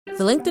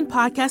The LinkedIn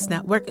Podcast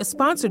Network is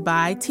sponsored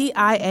by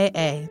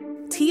TIAA.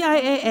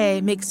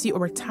 TIAA makes you a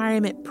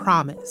retirement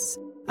promise,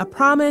 a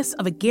promise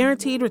of a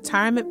guaranteed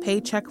retirement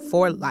paycheck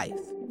for life.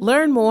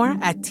 Learn more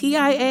at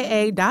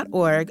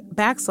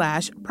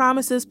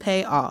TIAA.org/promises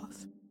pay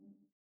off.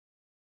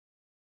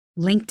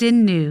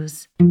 LinkedIn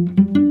News.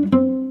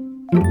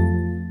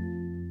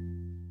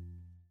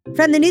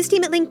 From the news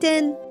team at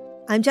LinkedIn,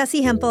 I'm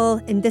Jessie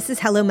Hempel, and this is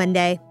Hello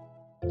Monday.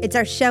 It's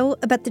our show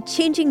about the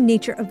changing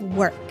nature of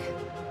work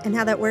and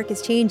how that work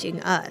is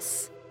changing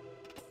us.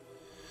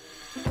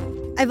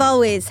 I've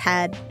always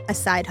had a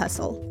side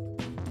hustle.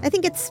 I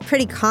think it's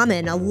pretty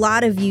common. A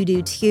lot of you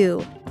do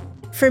too.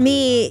 For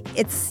me,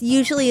 it's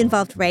usually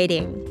involved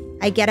writing.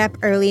 I get up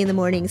early in the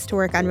mornings to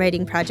work on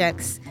writing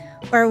projects.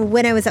 Or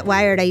when I was at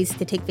Wired, I used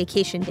to take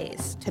vacation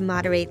days to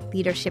moderate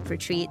leadership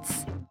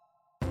retreats.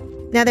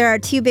 Now, there are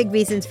two big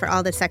reasons for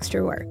all this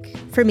extra work,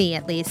 for me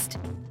at least.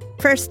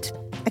 First,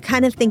 I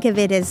kind of think of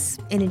it as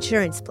an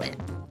insurance plan.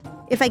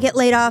 If I get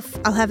laid off,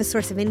 I'll have a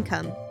source of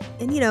income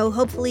and,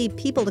 hopefully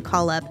people to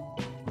call up.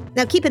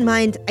 Now, keep in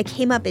mind, I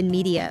came up in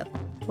media,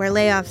 where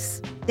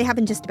layoffs, they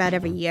happen just about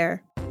every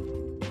year.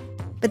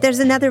 But there's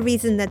another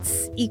reason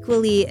that's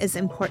equally as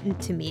important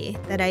to me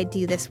that I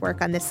do this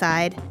work on the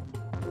side.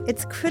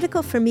 It's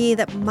critical for me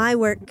that my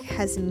work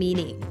has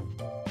meaning.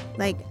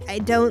 Like, I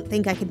don't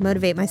think I could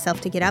motivate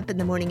myself to get up in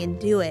the morning and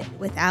do it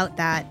without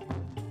that.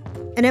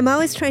 And I'm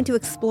always trying to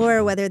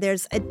explore whether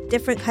there's a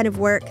different kind of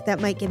work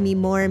that might give me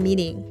more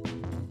meaning.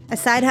 A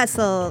side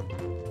hustle,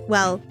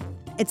 well,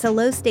 it's a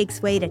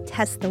low-stakes way to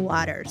test the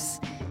waters.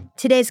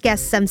 Today's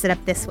guest sums it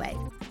up this way.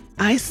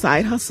 I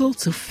side hustle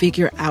to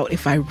figure out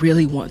if I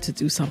really want to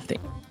do something.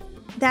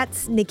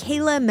 That's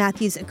Nicaila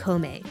Matthews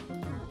Okome.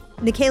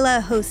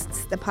 Nicaila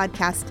hosts the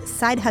podcast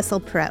Side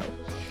Hustle Pro.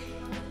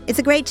 It's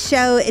a great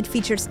show. It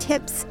features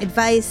tips,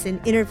 advice, and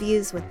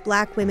interviews with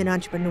Black women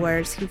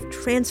entrepreneurs who've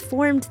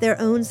transformed their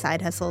own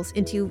side hustles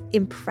into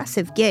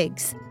impressive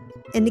gigs.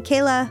 And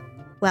Nicaila,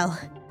 well,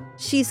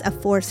 she's a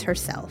force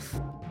herself.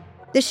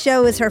 This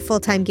show is her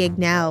full-time gig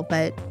now,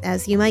 but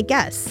as you might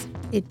guess,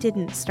 it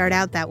didn't start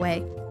out that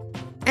way.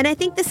 And I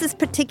think this is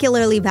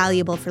particularly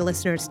valuable for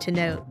listeners to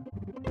note.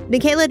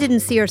 Nicaila didn't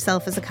see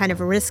herself as a kind of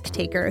risk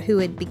taker who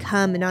had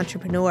become an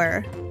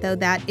entrepreneur, though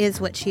that is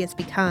what she has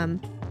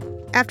become.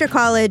 After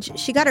college,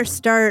 she got her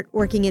start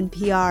working in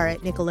PR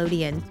at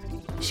Nickelodeon.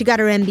 She got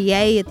her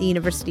MBA at the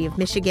University of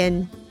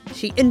Michigan.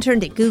 She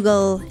interned at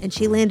Google, and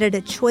she landed a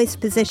choice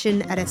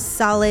position at a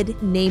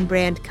solid name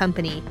brand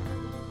company,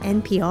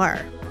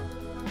 NPR.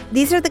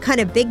 These are the kind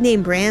of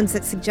big-name brands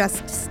that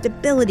suggest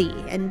stability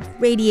and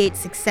radiate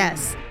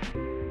success.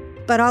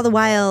 But all the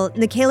while,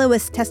 Nicaila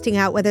was testing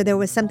out whether there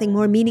was something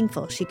more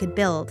meaningful she could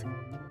build.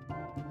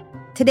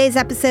 Today's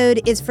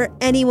episode is for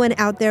anyone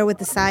out there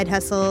with a side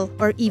hustle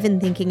or even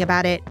thinking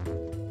about it.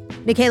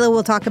 Nicaila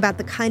will talk about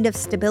the kind of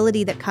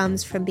stability that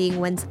comes from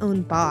being one's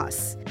own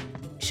boss.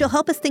 She'll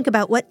help us think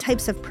about what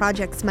types of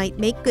projects might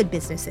make good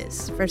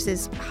businesses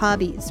versus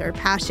hobbies or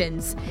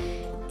passions.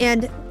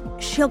 And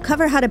she'll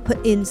cover how to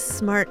put in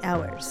smart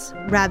hours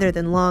rather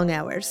than long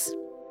hours.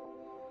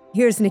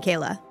 Here's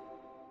Nicaila.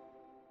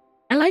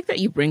 I like that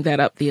you bring that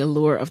up, the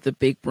allure of the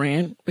big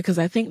brand, because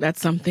I think that's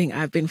something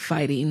I've been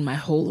fighting my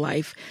whole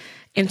life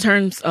in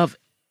terms of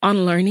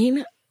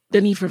unlearning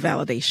the need for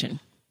validation.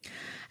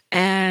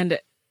 And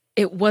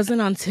it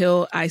wasn't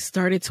until I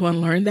started to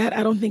unlearn that,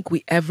 I don't think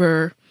we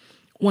ever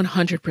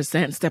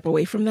 100% step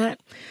away from that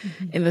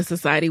in the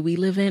society we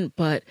live in.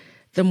 But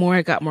the more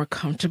I got more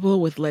comfortable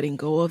with letting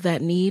go of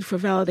that need for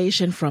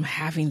validation from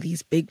having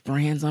these big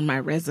brands on my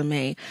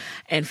resume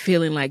and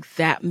feeling like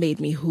that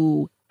made me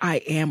who I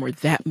am, or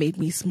that made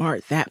me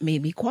smart, that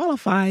made me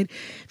qualified,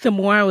 the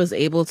more I was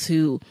able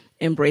to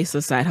embrace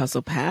the side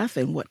hustle path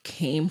and what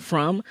came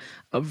from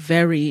a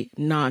very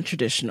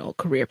non-traditional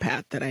career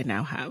path that I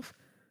now have.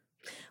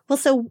 Well,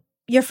 so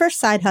your first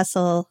side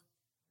hustle,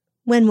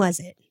 when was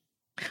it?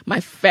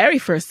 My very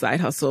first side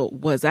hustle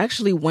was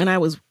actually when I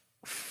was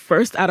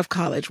first out of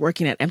college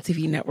working at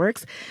MTV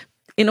Networks.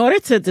 In order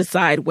to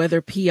decide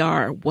whether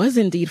PR was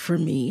indeed for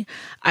me,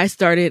 I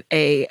started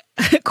a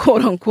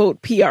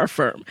quote-unquote PR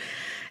firm.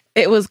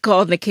 It was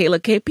called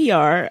Nicaila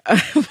KPR,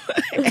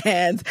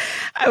 and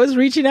I was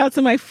reaching out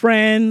to my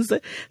friends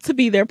to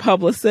be their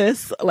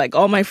publicists, like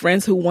all my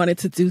friends who wanted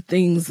to do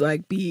things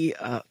like be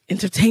an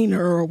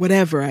entertainer or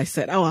whatever. I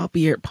said, I'll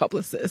be your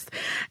publicist.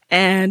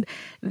 And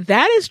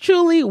that is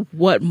truly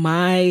what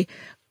my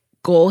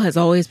goal has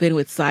always been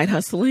with side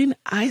hustling.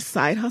 I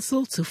side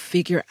hustle to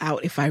figure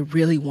out if I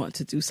really want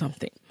to do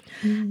something.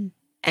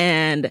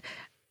 And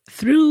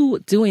through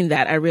doing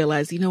that, I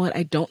realized, you know what?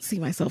 I don't see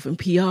myself in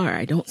PR.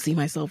 I don't see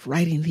myself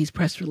writing these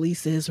press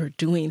releases or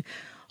doing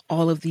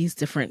all of these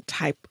different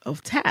type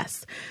of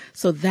tasks.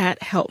 So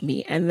that helped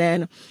me. And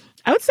then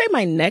I would say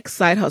my next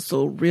side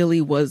hustle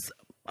really was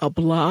a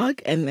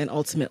blog, and then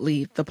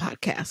ultimately the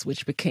podcast,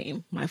 which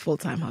became my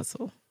full-time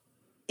hustle.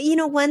 You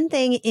know, one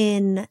thing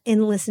in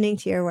listening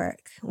to your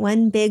work,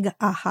 one big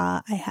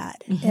aha I had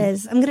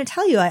is, I'm going to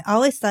tell you, I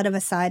always thought of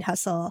a side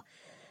hustle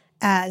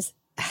as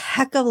a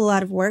heck of a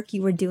lot of work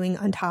you were doing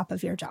on top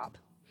of your job.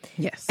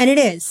 Yes. And it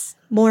is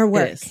more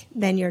work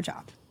than your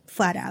job,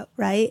 flat out,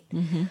 right?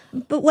 Mm-hmm.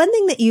 But one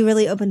thing that you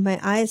really opened my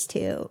eyes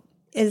to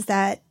is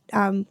that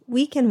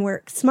we can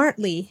work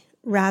smartly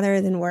rather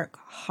than work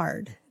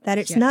hard. That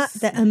it's not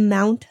the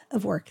amount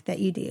of work that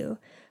you do,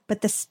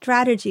 but the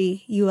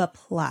strategy you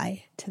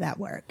apply to that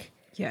work.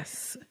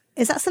 Yes.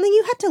 Is that something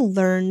you had to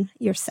learn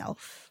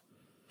yourself?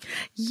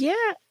 Yeah,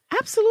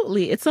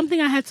 absolutely. It's something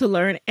I had to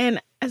learn.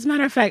 And as a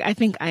matter of fact, I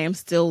think I am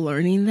still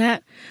learning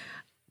that.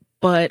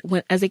 But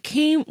when it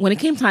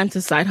came time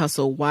to side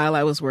hustle while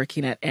I was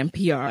working at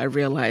NPR, I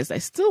realized I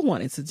still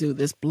wanted to do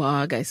this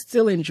blog. I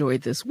still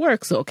enjoyed this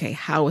work. So, okay,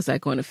 how was I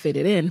going to fit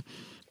it in?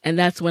 And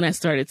that's when I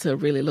started to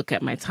really look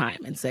at my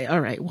time and say,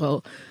 all right,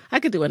 well, I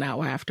could do an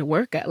hour after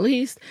work at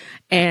least.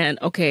 And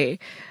okay,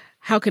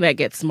 how can I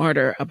get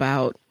smarter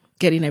about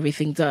getting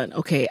everything done?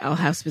 Okay, I'll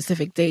have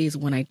specific days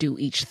when I do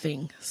each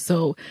thing.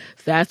 So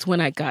that's when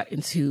I got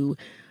into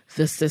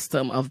the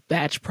system of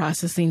batch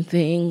processing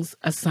things,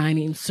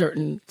 assigning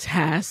certain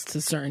tasks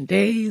to certain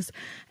days.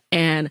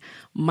 And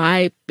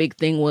my big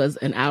thing was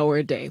an hour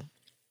a day.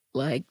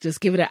 Like, just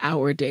give it an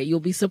hour a day.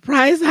 You'll be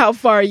surprised how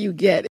far you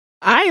get.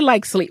 I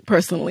like sleep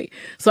personally.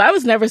 So I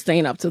was never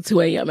staying up till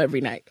 2 a.m.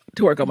 every night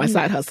to work on my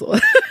side hustle.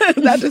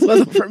 That just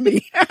wasn't for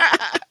me.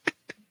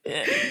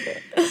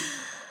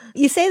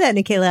 You say that,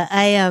 Nicaila.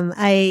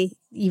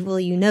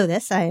 You know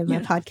this. I am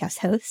a podcast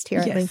host here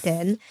at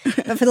LinkedIn.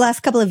 But for the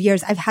last couple of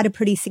years, I've had a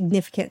pretty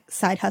significant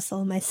side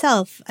hustle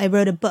myself. I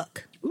wrote a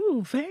book.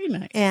 Ooh, very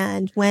nice.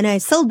 And when I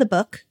sold the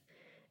book,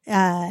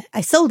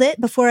 I sold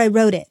it before I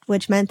wrote it,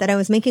 which meant that I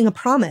was making a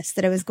promise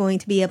that I was going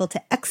to be able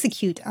to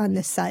execute on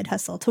this side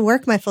hustle, to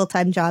work my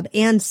full-time job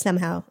and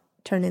somehow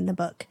turn in the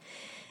book.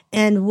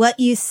 And what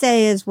you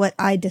say is what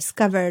I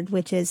discovered,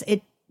 which is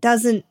it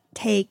doesn't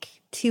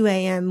take 2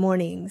 a.m.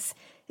 mornings.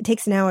 It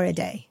takes an hour a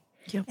day.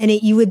 Yep. And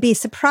you would be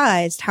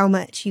surprised how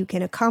much you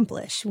can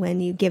accomplish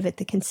when you give it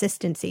the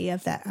consistency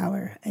of that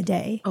hour a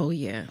day. Oh,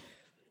 yeah.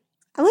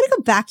 I want to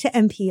go back to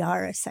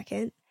NPR a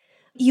second.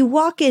 You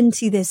walk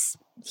into this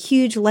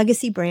huge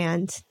legacy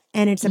brand,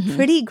 and it's a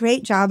pretty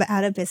great job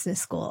out of business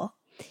school.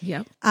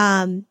 Yep.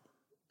 And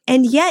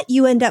yet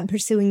you end up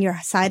pursuing your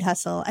side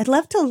hustle. I'd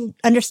love to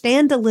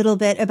understand a little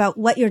bit about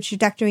what your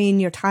trajectory and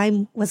your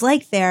time was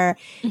like there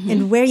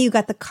and where you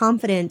got the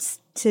confidence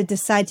to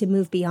decide to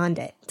move beyond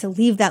it, to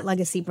leave that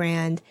legacy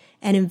brand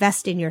and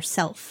invest in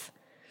yourself.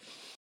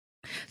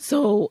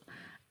 So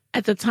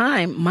at the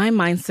time, my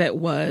mindset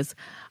was,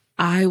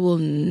 I will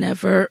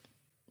never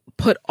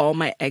put all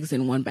my eggs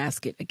in one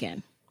basket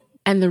again.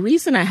 And the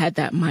reason I had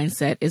that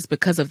mindset is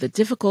because of the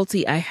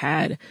difficulty I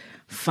had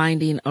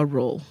finding a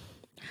role.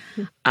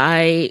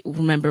 I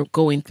remember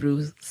going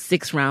through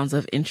 6 rounds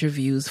of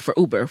interviews for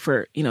Uber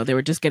they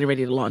were just getting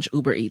ready to launch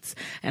Uber Eats.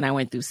 And I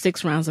went through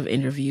 6 rounds of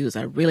interviews.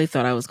 I really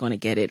thought I was going to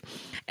get it.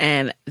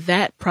 And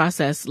that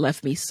process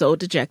left me so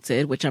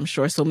dejected, which I'm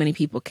sure so many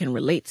people can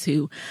relate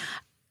to.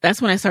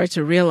 That's when I started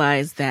to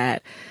realize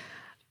that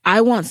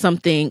I want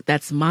something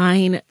that's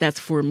mine, that's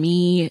for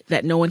me,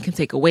 that no one can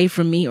take away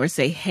from me or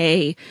say,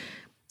 hey,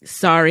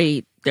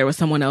 sorry, there was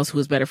someone else who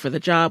was better for the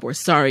job, or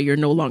sorry, you're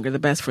no longer the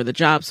best for the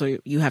job, so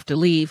you have to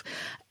leave.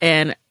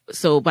 And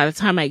so by the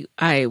time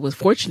I was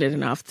fortunate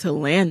enough to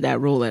land that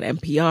role at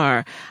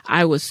NPR,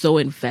 I was so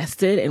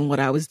invested in what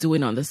I was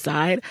doing on the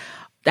side.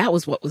 That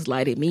was what was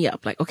lighting me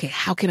up. Like, okay,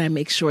 how can I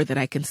make sure that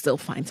I can still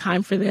find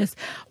time for this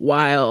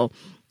while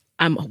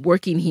I'm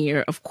working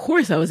here? Of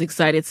course, I was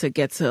excited to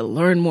get to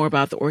learn more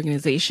about the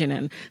organization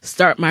and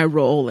start my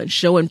role and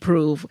show and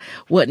prove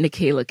what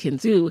Nicaila can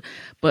do.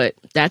 But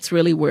that's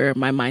really where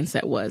my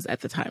mindset was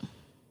at the time.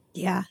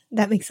 Yeah,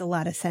 that makes a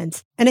lot of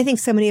sense. And I think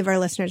so many of our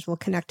listeners will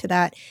connect to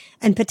that.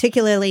 And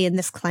particularly in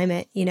this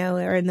climate,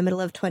 we're in the middle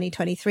of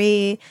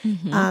 2023,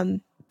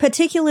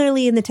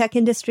 particularly in the tech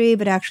industry,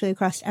 but actually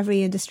across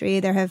every industry,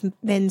 there have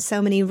been so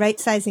many right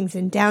sizings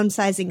and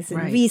downsizings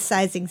and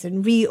resizings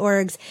and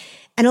reorgs.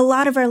 And a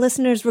lot of our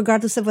listeners,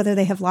 regardless of whether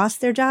they have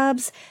lost their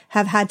jobs,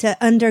 have had to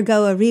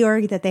undergo a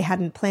reorg that they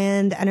hadn't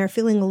planned and are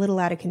feeling a little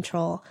out of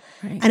control.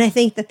 Right. And I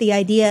think that the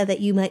idea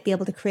that you might be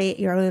able to create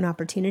your own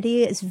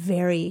opportunity is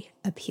very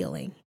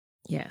appealing.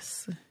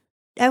 Yes.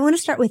 I want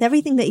to start with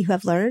everything that you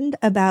have learned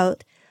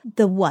about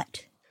the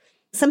what.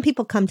 Some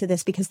people come to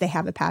this because they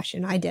have a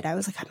passion. I did. I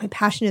was like, my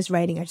passion is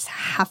writing. I just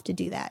have to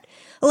do that.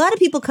 A lot of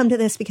people come to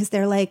this because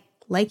they're like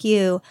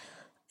you,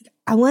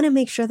 I want to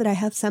make sure that I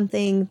have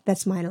something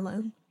that's mine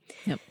alone.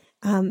 Yep.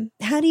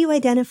 How do you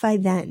identify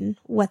then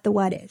what the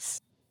what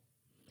is?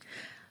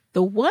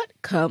 The what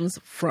comes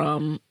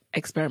from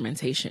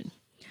experimentation.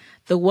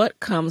 The what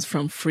comes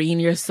from freeing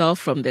yourself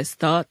from this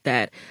thought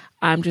that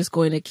I'm just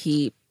going to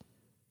keep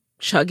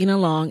chugging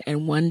along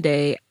and one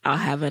day I'll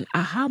have an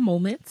aha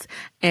moment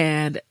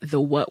and the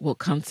what will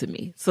come to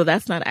me. So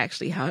that's not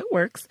actually how it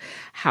works.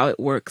 How it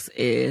works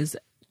is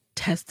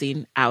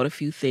testing out a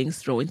few things,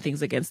 throwing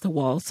things against the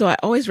wall. So I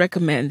always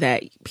recommend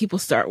that people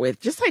start with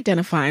just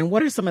identifying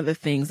what are some of the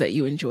things that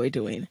you enjoy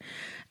doing.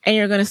 And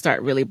you're going to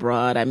start really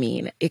broad. I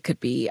mean, it could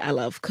be, I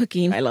love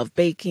cooking, I love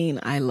baking,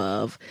 I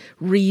love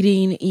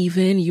reading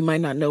even. You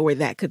might not know where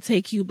that could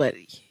take you, but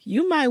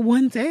you might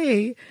one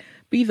day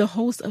be the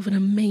host of an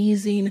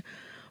amazing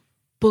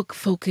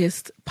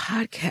book-focused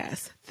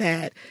podcast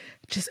that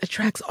just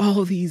attracts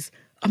all these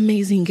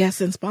amazing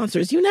guests and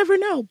sponsors. You never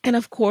know. And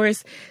of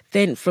course,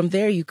 then from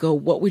there you go,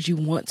 what would you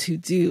want to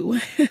do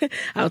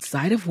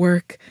outside of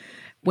work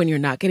when you're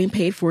not getting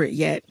paid for it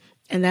yet?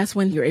 And that's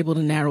when you're able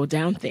to narrow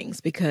down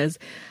things, because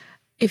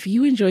if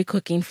you enjoy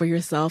cooking for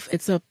yourself,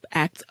 it's an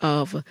act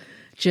of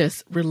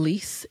just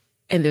release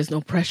and there's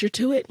no pressure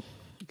to it.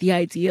 The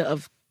idea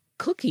of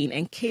cooking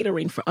and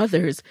catering for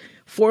others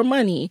for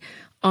money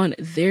on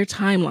their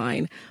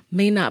timeline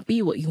may not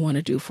be what you want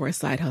to do for a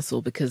side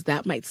hustle, because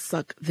that might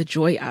suck the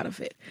joy out of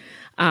it.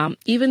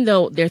 Even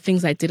though there are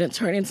things I didn't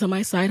turn into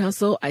my side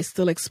hustle, I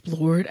still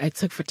explored. I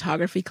took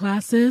photography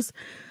classes.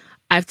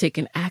 I've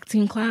taken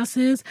acting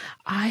classes.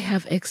 I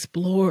have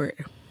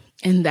explored.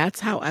 And that's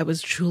how I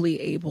was truly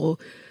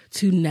able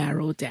to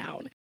narrow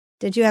down.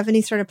 Did you have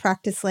any sort of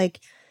practice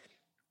like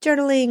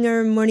journaling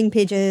or morning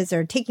pages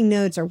or taking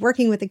notes or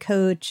working with a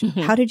coach?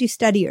 Mm-hmm. How did you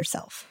study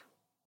yourself?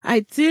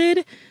 I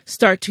did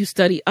start to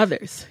study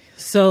others.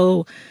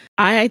 So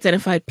I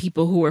identified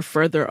people who were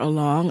further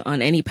along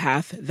on any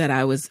path that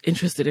I was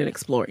interested in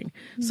exploring.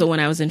 Mm-hmm. So when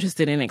I was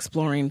interested in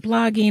exploring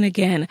blogging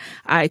again,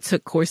 I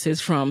took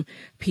courses from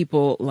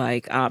people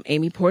like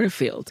Amy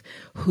Porterfield,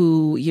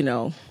 who, you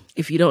know,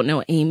 if you don't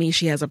know Amy,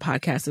 she has a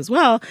podcast as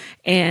well,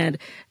 and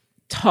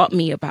taught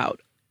me about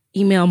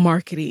email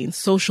marketing,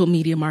 social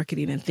media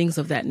marketing, and things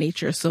of that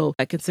nature. So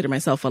I consider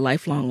myself a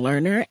lifelong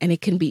learner, and it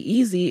can be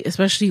easy,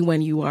 especially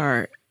when you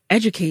are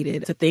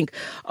educated, to think,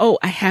 oh,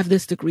 I have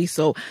this degree,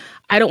 so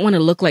I don't want to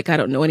look like I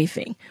don't know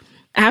anything.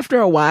 After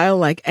a while,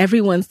 like,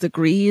 everyone's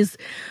degrees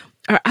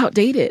are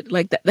outdated.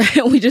 Like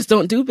that, we just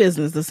don't do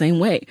business the same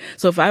way.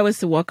 So if I was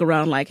to walk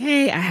around like,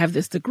 hey, I have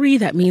this degree,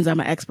 that means I'm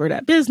an expert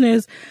at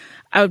business,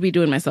 I would be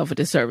doing myself a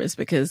disservice,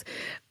 because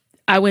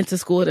I went to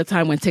school at a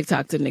time when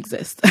TikTok didn't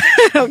exist.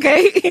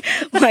 Okay.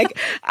 Like,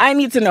 I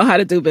need to know how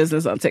to do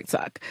business on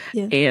TikTok.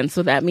 Yeah. And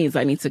so that means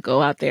I need to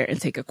go out there and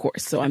take a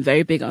course. So I'm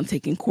very big on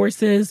taking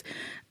courses,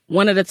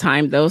 one at a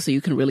time though, so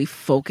you can really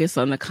focus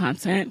on the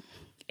content,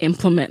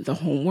 implement the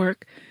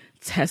homework,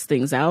 test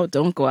things out.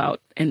 Don't go out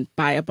and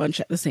buy a bunch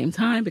at the same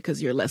time,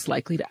 because you're less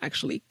likely to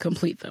actually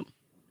complete them.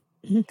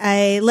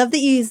 I love that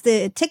you used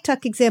the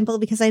TikTok example,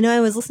 because I know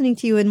I was listening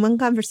to you in one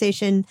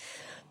conversation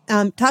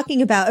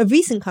talking about a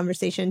recent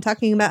conversation,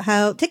 talking about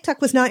how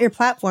TikTok was not your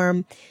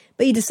platform,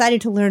 but you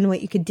decided to learn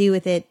what you could do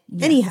with it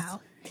anyhow.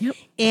 Yep.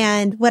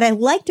 And what I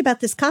liked about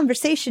this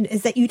conversation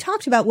is that you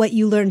talked about what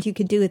you learned you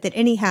could do with it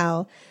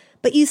anyhow,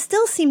 but you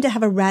still seemed to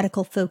have a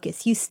radical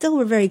focus. You still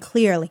were very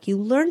clear, like you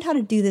learned how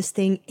to do this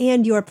thing,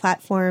 and your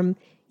platform,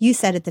 you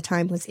said at the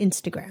time, was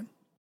Instagram.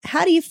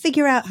 How do you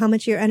figure out how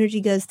much of your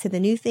energy goes to the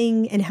new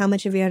thing and how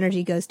much of your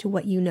energy goes to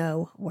what you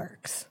know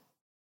works?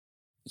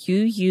 You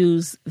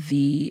use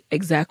the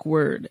exact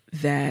word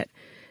that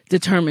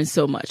determines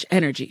so much: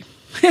 energy.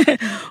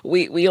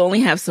 We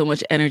only have so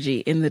much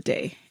energy in the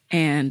day.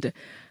 And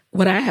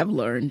what I have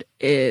learned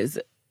is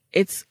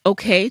it's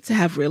okay to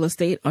have real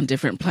estate on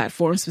different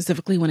platforms,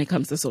 specifically when it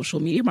comes to social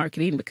media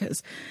marketing,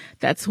 because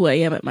that's who I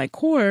am at my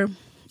core.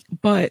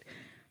 But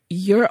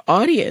your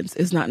audience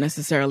is not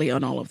necessarily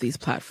on all of these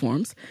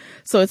platforms.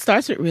 So it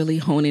starts with really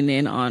honing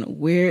in on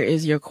where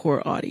is your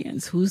core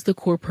audience? Who's the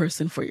core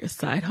person for your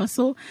side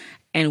hustle?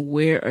 And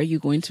where are you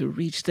going to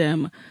reach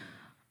them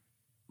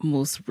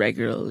most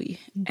regularly?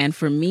 And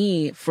for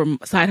me, from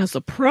Side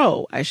Hustle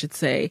Pro, I should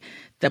say,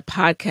 the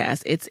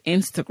podcast, it's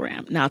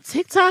Instagram. Now,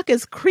 TikTok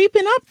is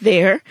creeping up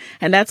there,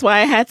 and that's why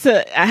I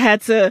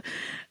had to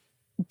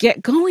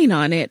get going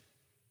on it.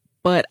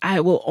 But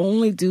I will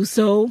only do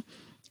so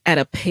at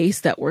a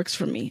pace that works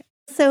for me.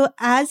 So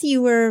as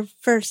you were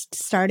first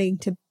starting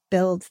to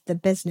build the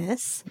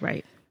business,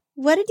 right,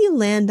 what did you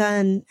land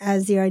on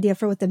as your idea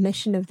for what the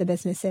mission of the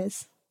business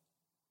is?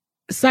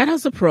 Side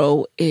Hustle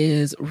Pro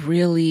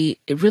really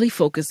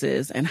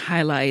focuses and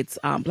highlights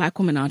Black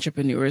women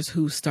entrepreneurs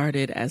who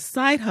started as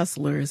side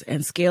hustlers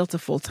and scaled to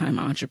full-time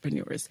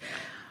entrepreneurs.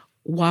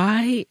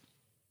 Why?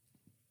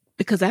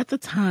 Because at the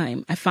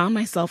time, I found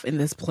myself in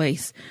this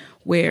place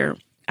where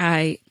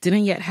I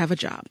didn't yet have a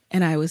job,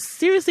 and I was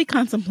seriously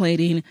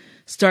contemplating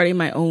starting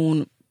my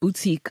own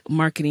boutique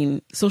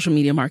marketing, social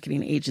media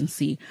marketing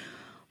agency,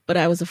 but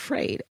I was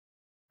afraid.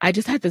 I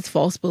just had this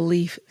false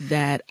belief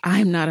that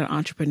I'm not an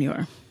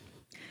entrepreneur.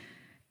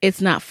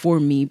 It's not for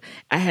me.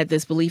 I had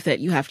this belief that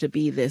you have to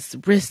be this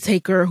risk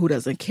taker who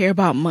doesn't care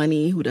about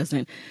money, who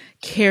doesn't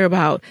care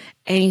about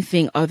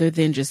anything other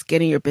than just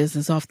getting your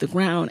business off the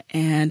ground.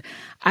 And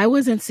I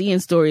wasn't seeing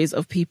stories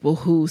of people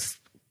who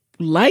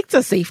liked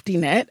a safety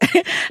net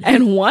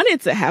and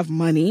wanted to have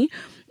money,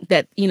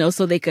 that,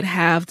 so they could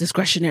have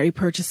discretionary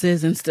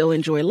purchases and still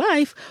enjoy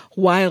life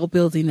while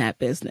building that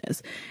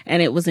business.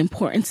 And it was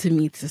important to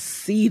me to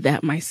see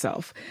that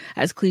myself.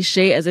 As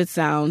cliche as it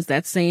sounds,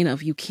 that saying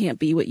of you can't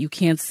be what you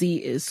can't see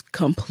is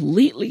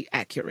completely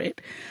accurate.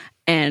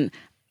 And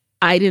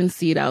I didn't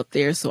see it out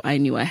there, so I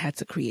knew I had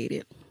to create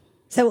it.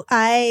 So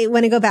I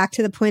want to go back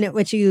to the point at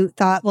which you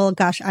thought, well,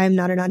 gosh, I'm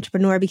not an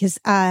entrepreneur, because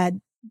that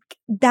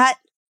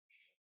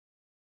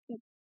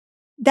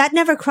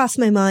never crossed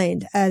my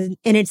mind. And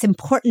it's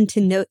important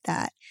to note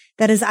that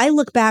as I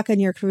look back on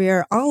your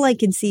career, all I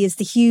can see is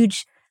the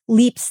huge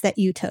leaps that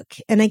you took.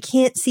 And I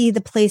can't see the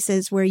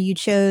places where you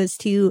chose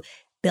to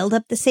build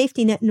up the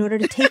safety net in order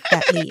to take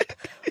that leap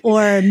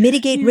or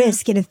mitigate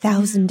risk in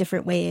 1,000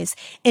 different ways.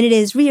 And it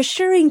is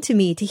reassuring to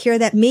me to hear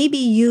that maybe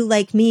you,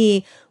 like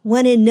me,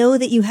 want to know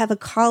that you have a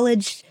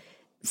college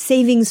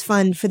savings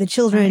fund for the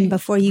children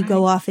before you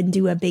go off and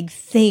do a big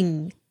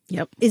thing.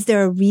 Yep. Is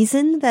there a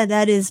reason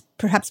that is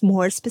perhaps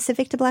more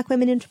specific to Black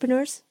women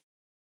entrepreneurs?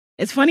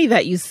 It's funny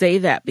that you say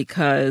that,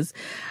 because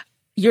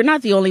you're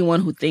not the only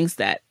one who thinks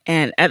that.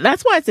 And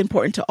that's why it's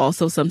important to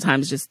also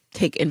sometimes just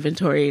take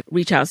inventory,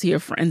 reach out to your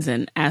friends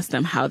and ask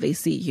them how they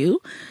see you.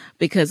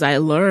 Because I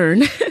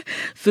learned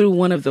through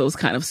one of those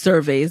kind of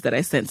surveys that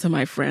I sent to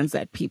my friends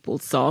that people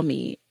saw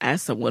me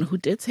as someone who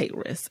did take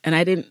risks. And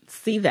I didn't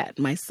see that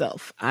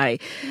myself. I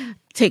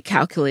take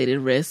calculated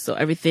risks. So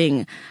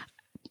everything,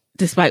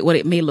 despite what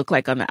it may look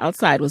like on the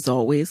outside, was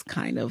always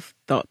kind of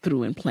thought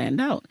through and planned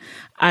out.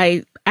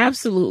 I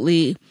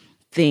absolutely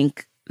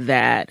think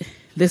that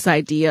this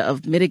idea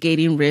of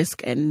mitigating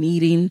risk and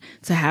needing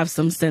to have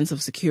some sense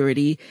of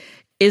security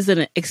is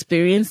an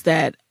experience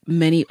that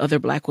many other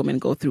Black women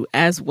go through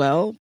as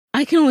well.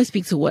 I can only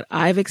speak to what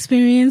I've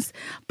experienced,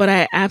 but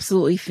I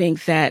absolutely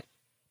think that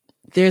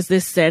there's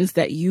this sense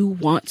that you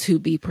want to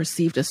be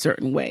perceived a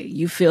certain way.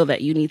 You feel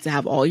that you need to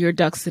have all your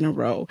ducks in a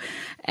row,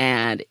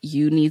 and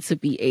you need to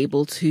be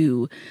able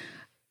to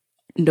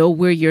know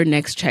where your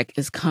next check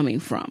is coming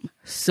from.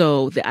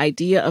 So the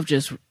idea of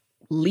just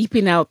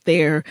leaping out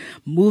there,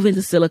 moving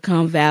to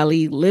Silicon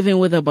Valley, living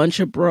with a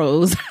bunch of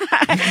bros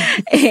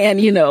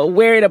and,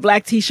 wearing a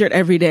black t-shirt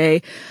every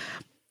day.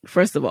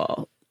 First of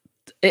all,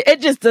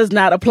 it just does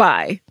not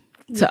apply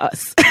to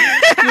us.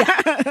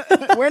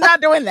 We're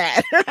not doing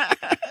that.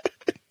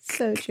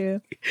 So true.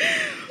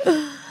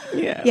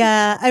 Yeah.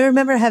 Yeah. I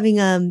remember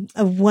having a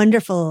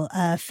wonderful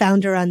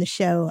founder on the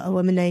show, a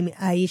woman named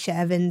Aisha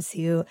Evans,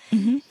 who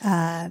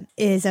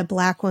is a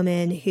Black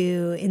woman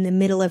who, in the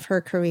middle of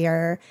her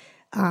career,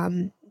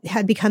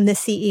 had become the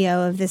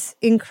CEO of this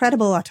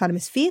incredible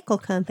autonomous vehicle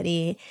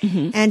company.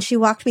 And she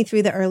walked me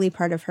through the early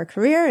part of her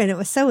career, and it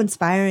was so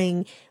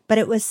inspiring, but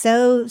it was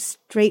so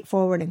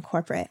straightforward and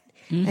corporate.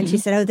 And she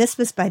said, this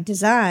was by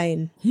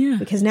design,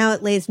 because now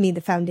it lays me the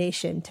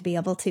foundation to be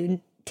able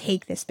to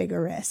take this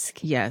bigger risk.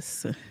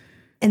 Yes.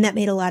 And that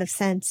made a lot of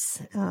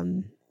sense.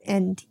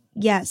 And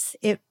yes,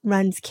 it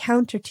runs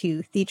counter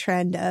to the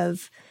trend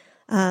of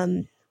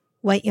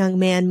white young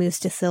man moves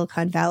to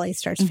Silicon Valley,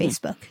 starts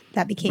Facebook.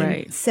 That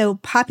became so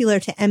popular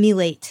to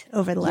emulate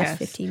over the last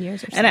 15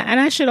 years or so. And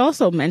I should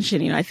also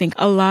mention, I think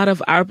a lot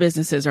of our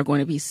businesses are going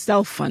to be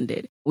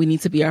self-funded. We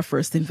need to be our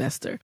first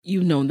investor.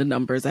 You know the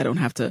numbers. I don't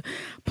have to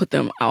put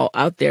them all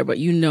out there, but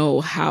you know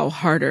how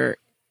harder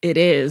it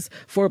is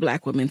for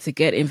Black women to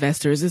get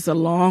investors. It's a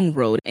long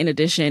road. In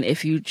addition,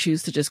 if you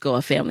choose to just go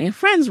a family and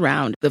friends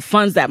round, the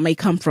funds that may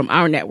come from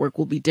our network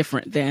will be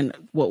different than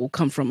what will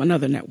come from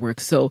another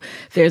network. So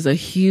there's a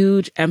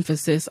huge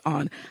emphasis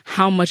on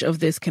how much of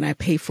this can I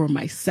pay for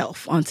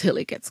myself until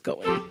it gets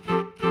going.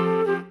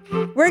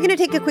 We're going to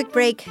take a quick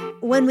break.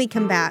 When we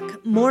come back,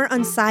 more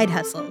on side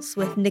hustles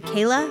with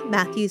Nicaila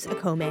Matthews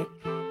Okome.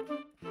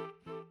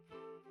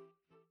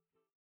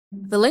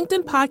 The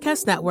LinkedIn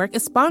Podcast Network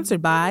is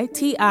sponsored by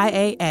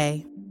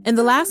TIAA. In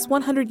the last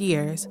 100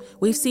 years,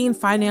 we've seen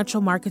financial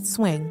markets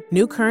swing,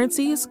 new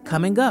currencies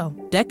come and go,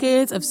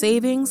 decades of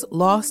savings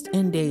lost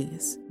in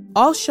days,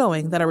 all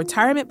showing that a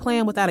retirement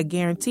plan without a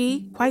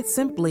guarantee, quite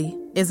simply,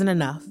 isn't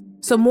enough.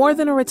 So more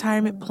than a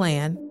retirement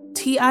plan,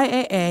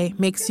 TIAA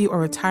makes you a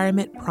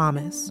retirement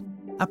promise.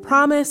 A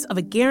promise of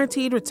a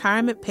guaranteed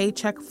retirement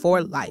paycheck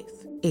for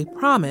life. A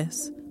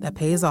promise that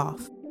pays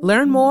off.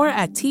 Learn more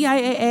at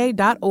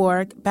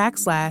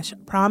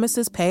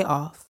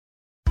TIAA.org/promisespayoff.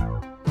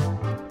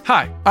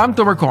 Hi, I'm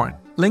Tomer Cohen,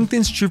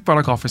 LinkedIn's Chief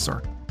Product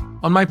Officer.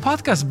 On my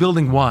podcast,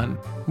 Building One,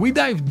 we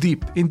dive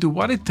deep into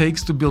what it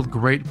takes to build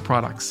great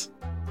products.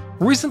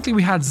 Recently,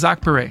 we had Zach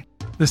Perret,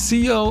 the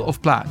CEO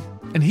of Plaid,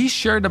 and he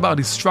shared about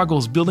his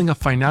struggles building a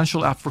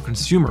financial app for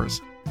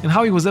consumers and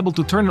how he was able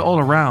to turn it all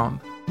around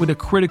with a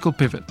critical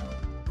pivot.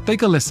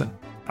 Take a listen.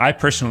 I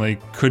personally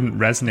couldn't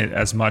resonate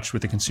as much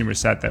with the consumer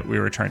set that we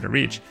were trying to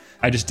reach.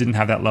 I just didn't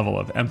have that level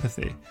of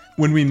empathy.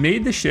 When we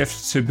made the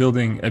shift to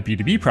building a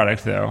B2B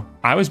product, though,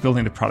 I was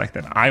building the product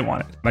that I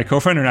wanted. My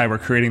co-founder and I were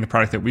creating the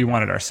product that we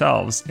wanted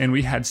ourselves, and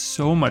we had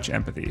so much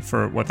empathy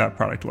for what that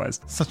product was.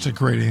 Such a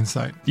great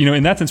insight.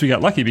 In that sense, we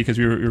got lucky because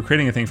we were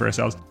creating a thing for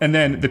ourselves. And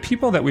then the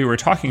people that we were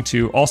talking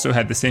to also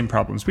had the same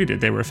problems we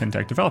did. They were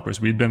fintech developers.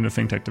 We'd been a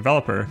fintech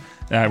developer.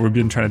 We'd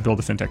been trying to build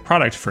a fintech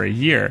product for a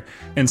year.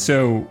 And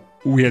so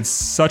we had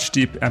such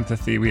deep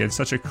empathy. We had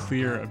such a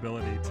clear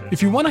ability to...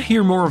 If you want to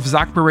hear more of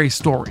Zach Perret's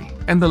story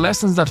and the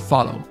lessons that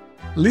follow,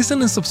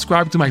 listen and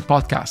subscribe to my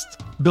podcast,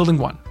 Building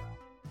One.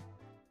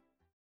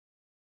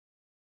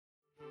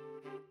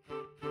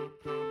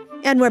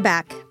 And we're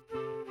back.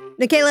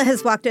 Nicaila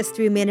has walked us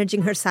through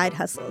managing her side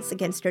hustles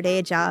against her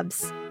day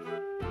jobs.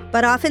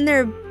 But often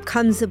there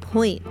comes a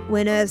point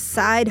when a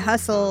side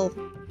hustle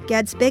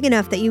gets big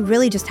enough that you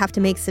really just have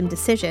to make some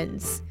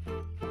decisions.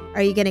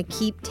 Are you going to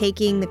keep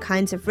taking the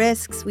kinds of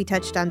risks we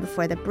touched on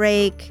before the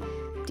break?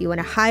 Do you want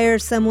to hire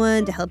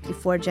someone to help you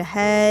forge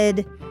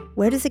ahead?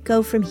 Where does it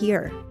go from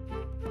here?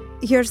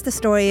 Here's the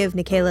story of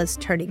Nicaila's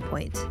turning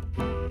point.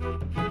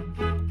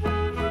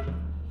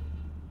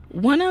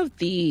 One of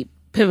the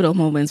pivotal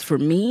moments for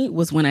me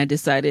was when I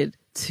decided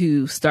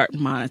to start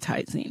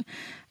monetizing,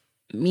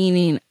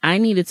 meaning I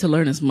needed to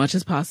learn as much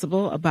as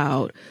possible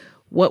about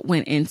what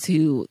went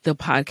into the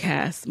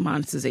podcast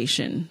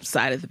monetization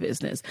side of the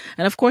business.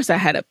 And of course, I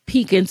had a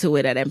peek into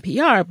it at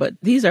NPR, but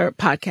these are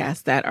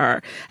podcasts that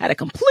are at a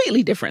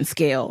completely different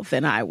scale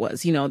than I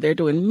was. They're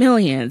doing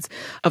millions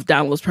of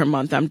downloads per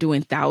month. I'm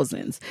doing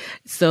thousands.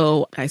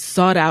 So I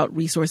sought out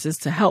resources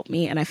to help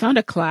me, and I found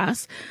a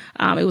class.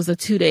 It was a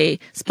 2-day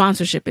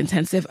sponsorship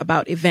intensive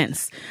about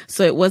events.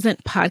 So it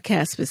wasn't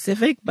podcast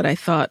specific, but I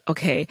thought,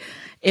 okay,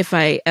 if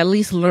I at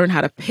least learn how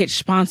to pitch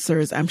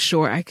sponsors, I'm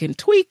sure I can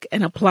tweak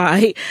and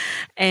apply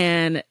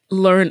and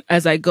learn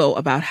as I go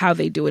about how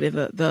they do it in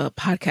the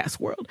podcast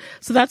world.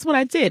 So that's what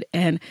I did.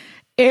 And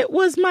it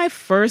was my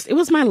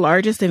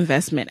largest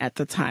investment at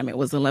the time. It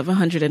was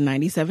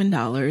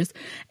 $1,197.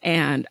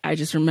 And I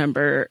just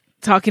remember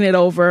talking it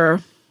over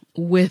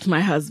with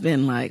my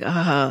husband, like,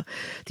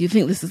 do you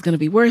think this is going to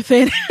be worth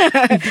it?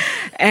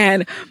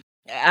 And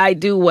I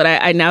do what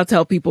I now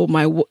tell people,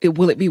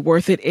 will it be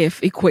worth it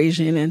if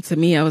equation. And to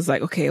me, I was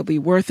like, okay, it'll be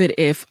worth it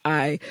if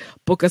I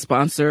book a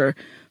sponsor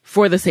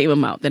for the same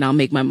amount, then I'll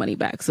make my money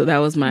back. So that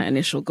was my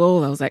initial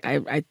goal. I was like,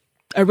 I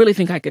really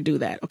think I could do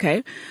that.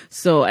 Okay.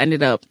 So I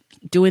ended up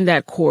doing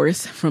that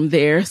course from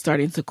there,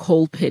 starting to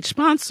cold pitch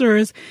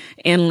sponsors,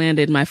 and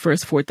landed my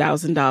first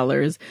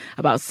 $4,000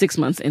 about 6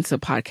 months into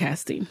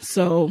podcasting.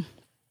 So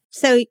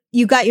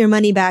you got your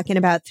money back in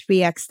about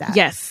 3x that.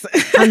 Yes.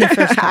 On the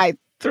first time.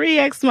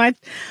 3x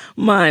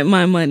my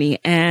money.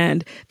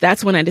 And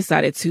that's when I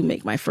decided to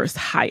make my first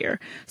hire.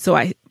 So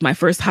my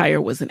first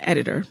hire was an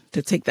editor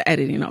to take the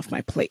editing off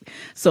my plate.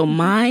 So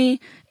my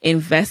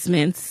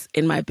investments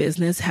in my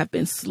business have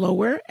been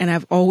slower, and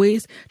I've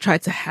always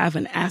tried to have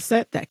an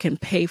asset that can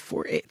pay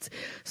for it.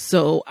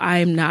 So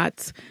I'm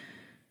not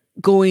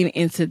going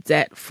into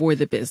debt for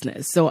the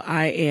business. So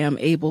I am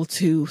able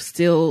to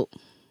still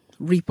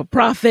reap a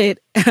profit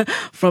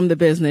from the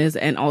business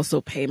and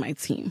also pay my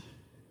team.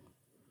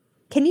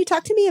 Can you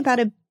talk to me about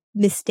a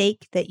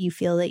mistake that you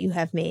feel that you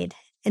have made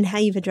and how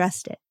you've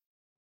addressed it?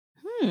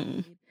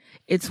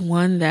 It's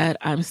one that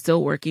I'm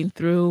still working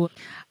through.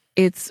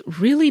 It's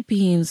really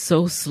being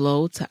so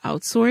slow to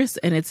outsource,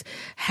 and it's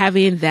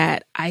having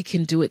that I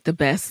can do it the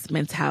best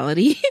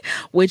mentality,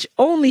 which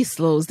only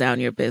slows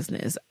down your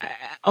business.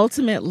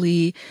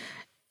 Ultimately,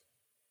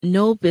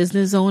 no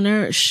business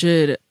owner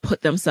should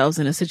put themselves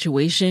in a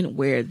situation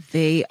where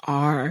they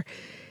are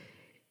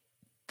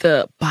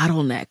the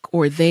bottleneck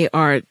or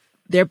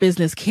their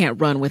business can't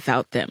run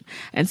without them.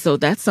 And so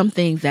that's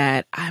something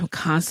that I'm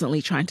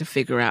constantly trying to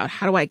figure out.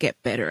 How do I get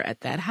better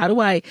at that? How do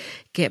I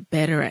get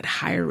better at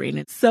hiring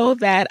it so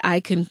that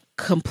I can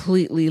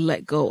completely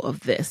let go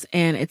of this?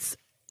 And it's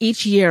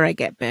each year I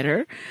get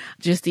better.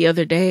 Just the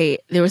other day,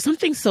 there was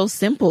something so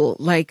simple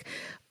like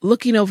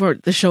looking over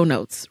the show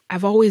notes.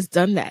 I've always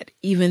done that,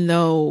 even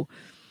though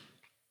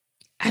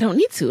I don't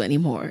need to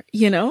anymore,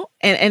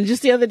 And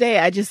just the other day,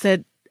 I just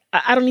said,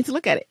 I don't need to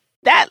look at it.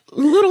 That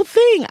little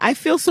thing, I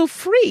feel so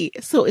free.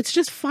 So it's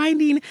just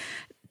finding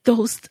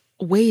those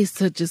ways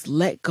to just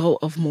let go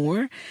of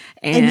more.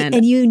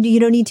 And you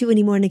don't need to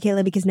anymore,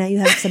 Nicaila, because now you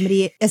have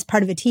somebody as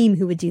part of a team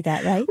who would do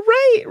that, right?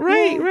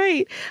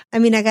 Right. I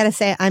mean, I got to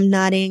say, I'm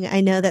nodding.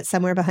 I know that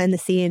somewhere behind the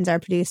scenes, our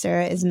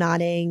producer is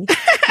nodding.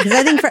 Because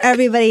I think for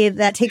everybody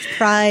that takes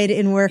pride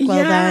in work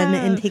well done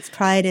and takes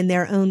pride in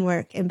their own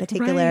work in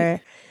particular,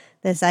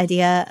 this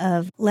idea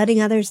of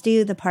letting others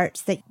do the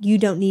parts that you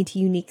don't need to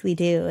uniquely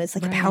do is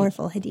like a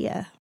powerful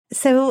idea.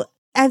 So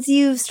as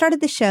you've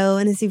started the show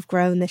and as you've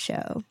grown the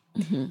show,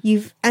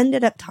 you've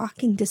ended up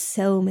talking to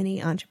so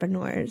many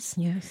entrepreneurs.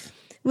 Yes.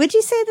 Would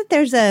you say that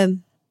there's a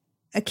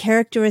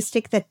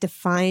characteristic that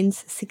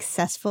defines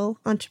successful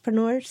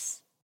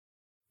entrepreneurs?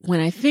 When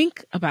I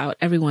think about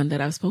everyone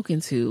that I've spoken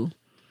to,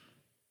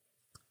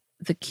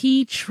 the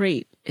key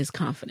trait is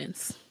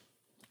confidence.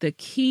 The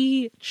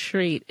key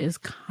trait is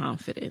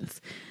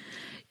confidence.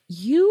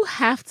 You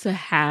have to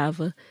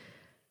have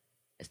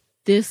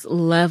this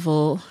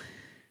level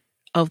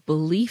of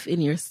belief in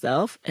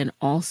yourself and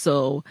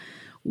also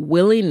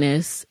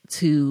willingness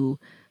to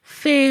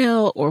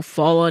fail or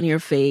fall on your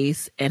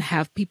face and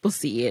have people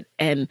see it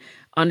and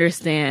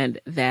understand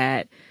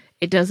that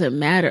it doesn't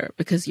matter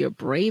because you're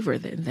braver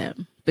than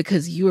them,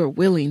 because you are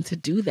willing to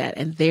do that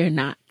and they're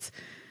not.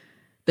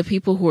 The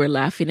people who are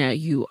laughing at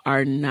you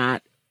are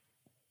not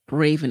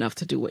brave enough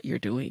to do what you're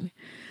doing.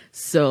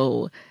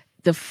 So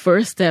the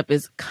first step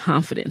is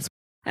confidence.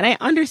 And I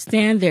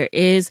understand there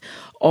is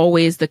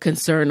always the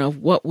concern of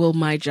what will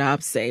my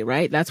job say,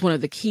 right? That's one of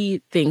the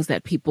key things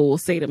that people will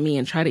say to me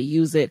and try to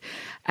use it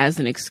as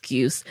an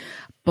excuse.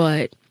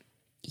 But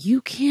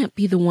you can't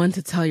be the one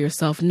to tell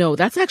yourself no.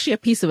 That's actually a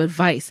piece of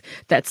advice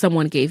that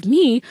someone gave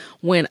me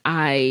when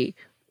I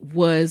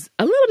was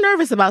a little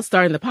nervous about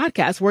starting the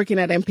podcast working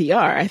at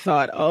NPR. I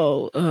thought,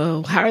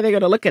 how are they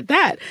going to look at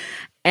that?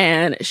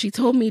 And she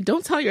told me,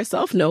 don't tell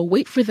yourself no,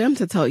 wait for them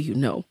to tell you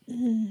no.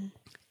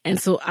 And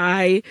so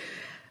I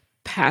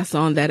pass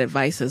on that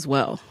advice as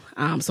well.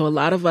 So a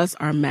lot of us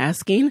are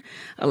masking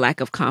a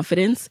lack of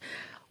confidence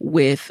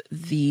with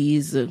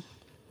these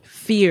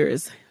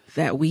fears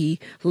that we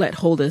let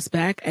hold us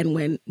back. And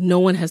when no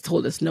one has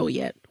told us no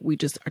yet, we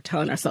just are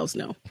telling ourselves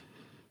no.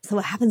 So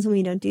what happens when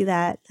we don't do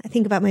that? I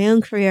think about my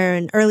own career,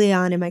 and early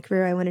on in my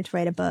career, I wanted to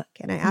write a book,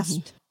 and I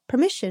asked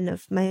permission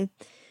of my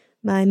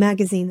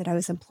magazine that I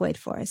was employed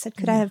for. I said,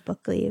 could I have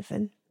book leave?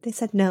 And they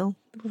said, no,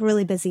 we're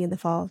really busy in the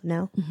fall.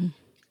 No.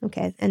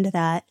 Okay, end of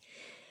that.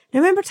 And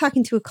I remember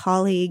talking to a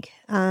colleague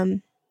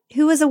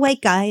who was a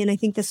white guy, and I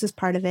think this was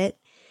part of it.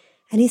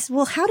 And he said,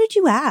 well, how did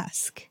you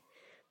ask?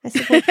 I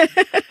said, well,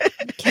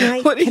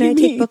 can I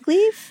take book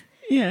leave?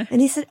 Yeah.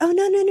 And he said, oh,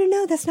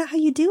 no, that's not how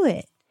you do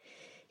it.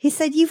 He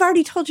said, you've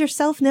already told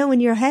yourself no in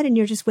your head, and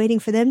you're just waiting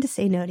for them to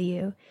say no to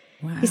you.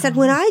 Wow. He said,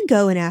 when I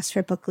go and ask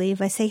for book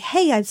leave, I say,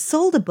 hey, I've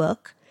sold a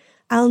book.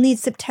 I'll need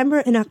September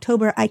and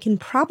October. I can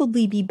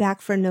probably be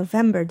back for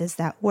November. Does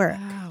that work?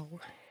 Wow.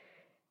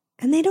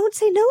 And they don't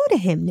say no to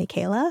him,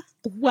 Nicaila.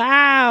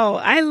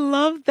 Wow. I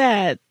love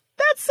that.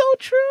 That's so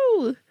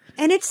true.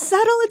 And it's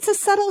subtle. It's a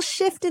subtle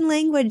shift in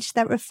language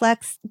that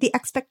reflects the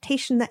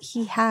expectation that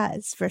he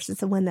has versus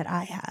the one that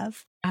I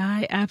have.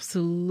 I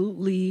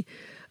absolutely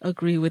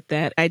agree with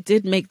that. I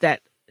did make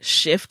that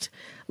shift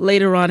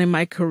later on in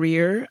my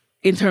career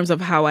in terms of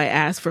how I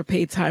ask for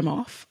paid time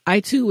off. I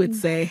too would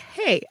say,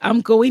 hey,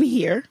 I'm going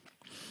here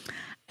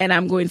and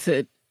I'm going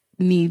to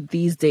need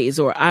these days,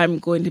 or I'm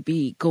going to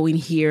be going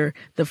here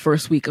the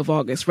first week of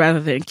August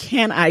rather than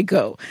can I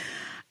go?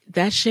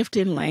 That shift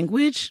in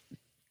language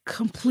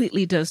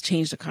completely does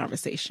change the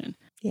conversation.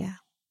 Yeah.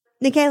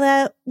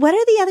 Nicaila, what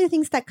are the other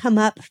things that come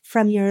up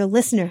from your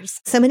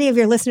listeners? So many of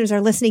your listeners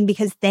are listening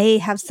because they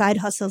have side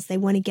hustles they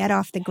want to get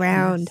off the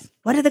ground. Yes.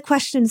 What are the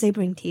questions they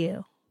bring to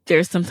you?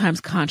 There's sometimes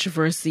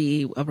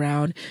controversy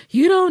around,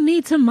 you don't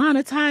need to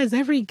monetize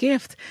every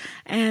gift.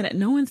 And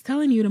no one's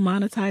telling you to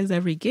monetize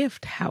every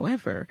gift.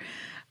 However,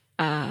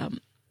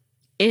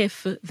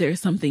 if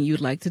there's something you'd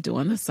like to do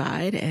on the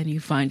side and you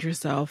find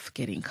yourself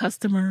getting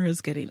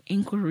customers, getting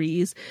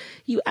inquiries,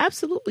 you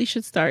absolutely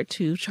should start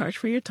to charge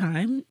for your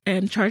time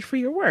and charge for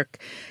your work.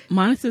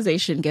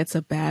 Monetization gets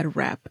a bad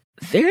rap.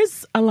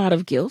 There's a lot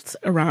of guilt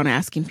around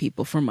asking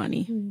people for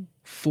money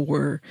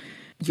for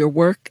your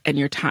work and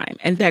your time.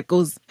 And that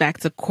goes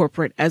back to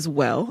corporate as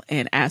well,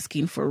 and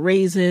asking for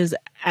raises,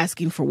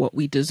 asking for what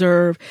we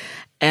deserve.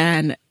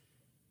 And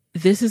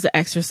this is an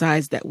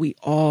exercise that we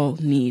all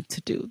need to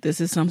do. This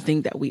is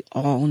something that we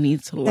all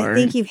need to learn. I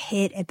think you've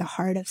hit at the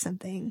heart of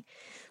something,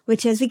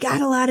 which is we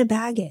got a lot of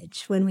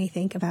baggage when we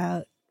think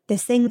about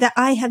this thing that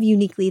I have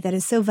uniquely that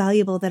is so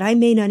valuable that I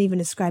may not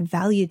even ascribe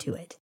value to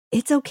it.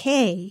 It's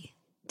okay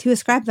to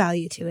ascribe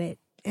value to it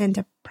and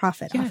to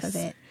profit off of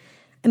it.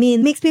 I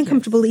mean, it makes me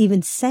uncomfortable to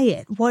even say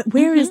it.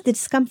 Where is the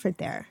discomfort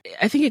there?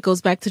 I think it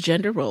goes back to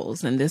gender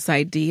roles and this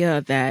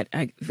idea that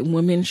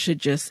women should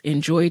just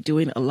enjoy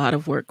doing a lot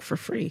of work for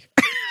free.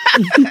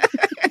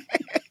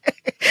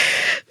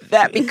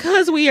 That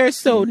because we are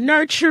so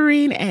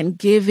nurturing and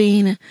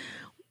giving,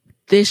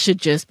 this should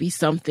just be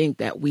something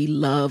that we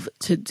love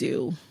to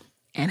do.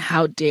 And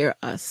how dare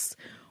us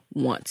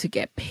want to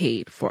get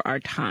paid for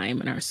our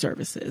time and our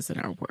services and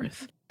our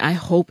worth. I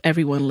hope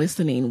everyone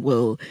listening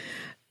will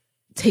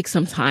take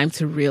some time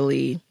to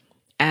really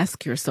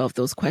ask yourself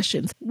those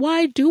questions.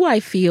 Why do I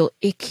feel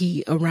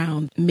icky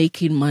around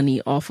making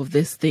money off of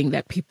this thing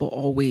that people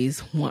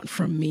always want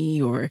from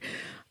me? Or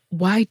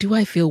why do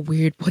I feel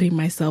weird putting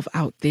myself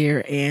out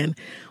there? And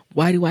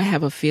why do I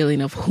have a feeling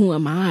of who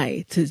am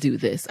I to do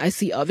this? I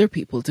see other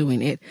people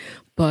doing it,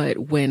 but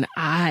when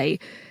I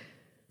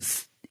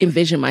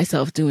envision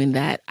myself doing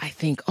that, I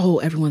think, oh,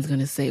 everyone's going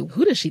to say,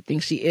 who does she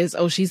think she is?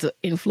 Oh, she's an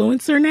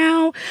influencer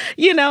now.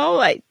 You know,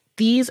 like,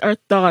 these are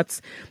thoughts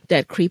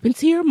that creep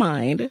into your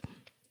mind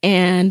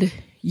and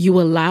you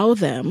allow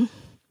them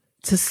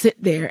to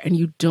sit there and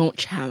you don't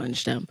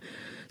challenge them.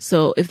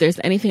 So if there's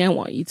anything I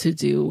want you to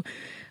do,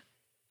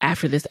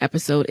 after this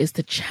episode is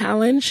to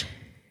challenge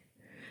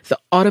the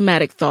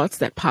automatic thoughts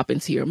that pop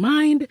into your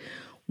mind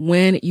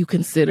when you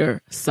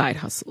consider side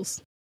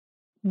hustles.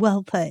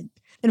 Well put.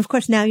 And of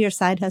course, now your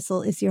side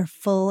hustle is your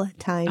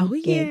full-time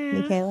gig, yeah.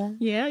 Nicaila.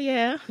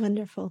 Yeah.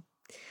 Wonderful.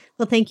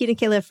 Well, thank you,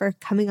 Nicaila, for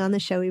coming on the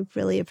show. We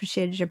really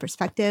appreciated your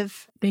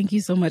perspective. Thank you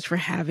so much for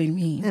having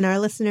me. And our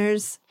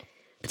listeners,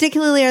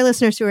 particularly our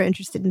listeners who are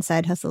interested in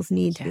side hustles,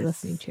 need to be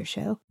listening to your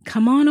show.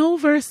 Come on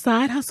over,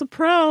 Side Hustle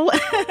Pro.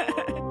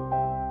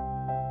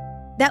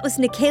 That was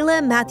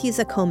Nicaila Matthews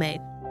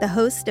Okome, the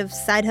host of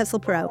Side Hustle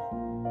Pro.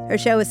 Her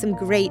show has some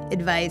great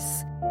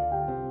advice.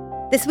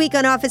 This week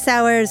on Office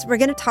Hours, we're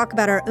going to talk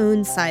about our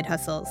own side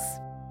hustles.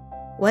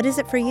 What is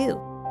it for you?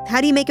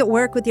 How do you make it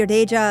work with your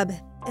day job?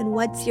 And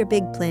what's your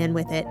big plan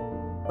with it?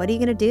 What are you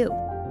going to do?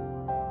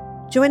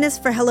 Join us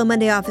for Hello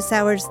Monday Office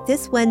Hours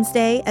this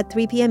Wednesday at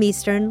 3 p.m.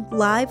 Eastern,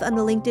 live on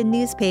the LinkedIn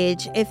news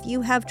page. If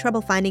you have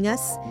trouble finding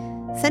us,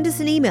 send us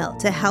an email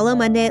to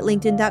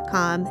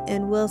hellomonday@linkedin.com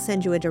and we'll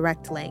send you a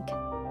direct link.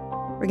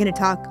 We're going to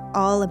talk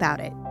all about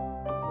it.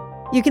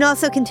 You can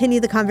also continue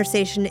the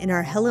conversation in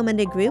our Hello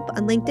Monday group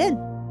on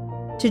LinkedIn.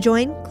 To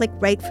join, click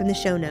right from the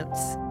show notes.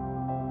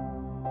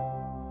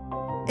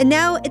 And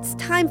now it's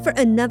time for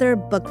another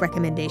book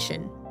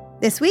recommendation.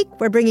 This week,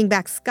 we're bringing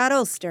back Scott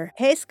Ulster.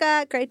 Hey,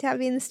 Scott. Great to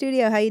have you in the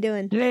studio. How you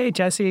doing? Hey,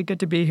 Jesse. Good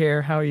to be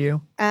here. How are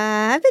you?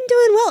 I've been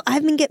doing well.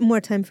 I've been getting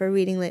more time for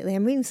reading lately.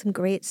 I'm reading some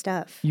great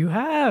stuff. You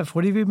have?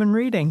 What have you been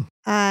reading?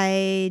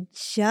 I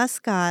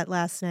just got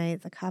last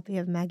night the copy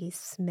of Maggie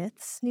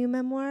Smith's new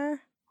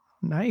memoir.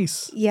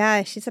 Nice.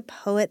 Yeah, she's a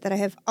poet that I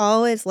have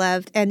always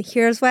loved. And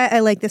here's why I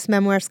like this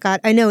memoir, Scott.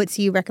 I know it's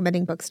you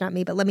recommending books, not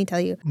me, but let me tell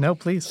you. No,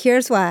 please.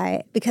 Here's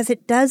why. Because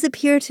it does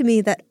appear to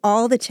me that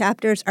all the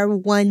chapters are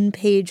 1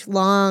 page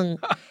long.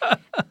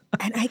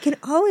 And I can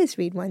always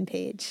read 1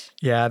 page.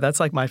 Yeah, that's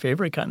like my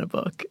favorite kind of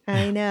book.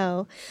 I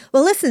know.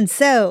 Well, listen,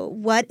 so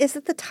what is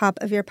at the top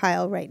of your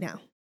pile right now?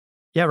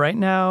 Yeah, right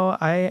now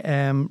I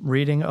am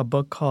reading a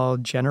book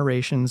called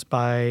Generations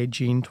by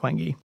Jean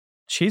Twenge.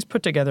 She's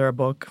put together a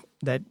book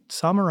that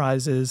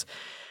summarizes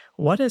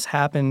what has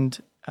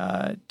happened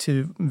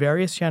to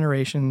various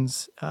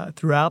generations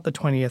throughout the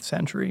 20th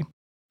century.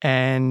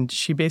 And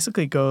she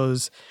basically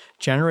goes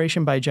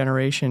generation by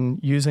generation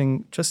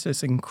using just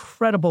this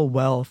incredible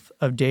wealth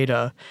of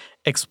data,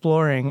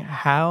 exploring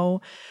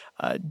how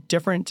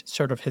different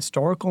sort of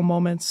historical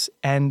moments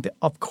and,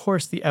 of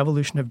course, the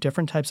evolution of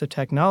different types of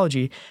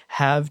technology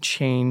have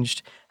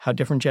changed how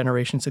different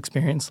generations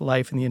experience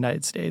life in the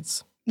United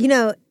States. You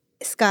know,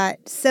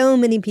 Scott, so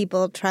many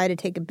people try to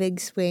take a big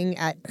swing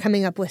at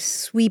coming up with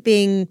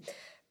sweeping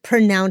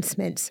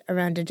pronouncements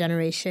around a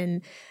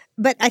generation.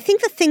 But I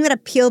think the thing that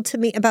appealed to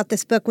me about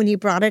this book when you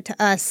brought it to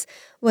us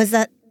was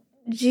that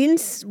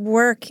Jean's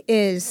work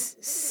is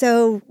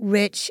so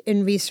rich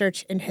in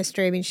research and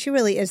history. I mean, she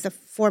really is the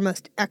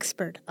foremost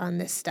expert on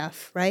this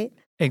stuff, right?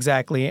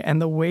 Exactly.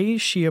 And the way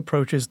she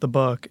approaches the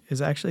book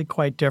is actually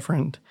quite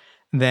different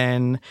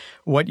than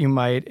what you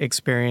might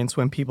experience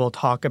when people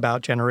talk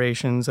about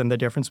generations and the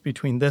difference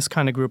between this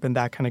kind of group and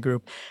that kind of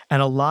group.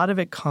 And a lot of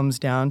it comes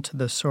down to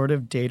the sort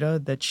of data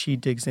that she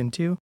digs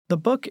into. The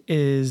book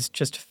is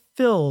just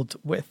filled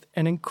with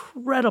an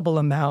incredible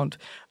amount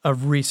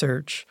of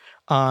research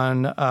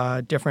on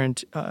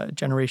different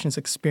generations'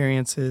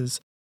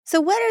 experiences.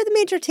 So what are the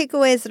major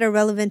takeaways that are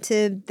relevant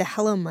to the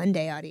Hello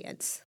Monday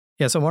audience?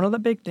 Yeah, so one of the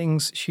big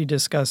things she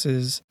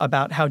discusses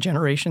about how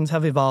generations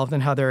have evolved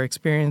and how their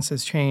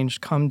experiences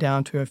changed come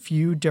down to a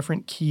few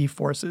different key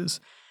forces.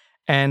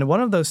 And one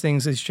of those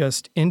things is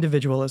just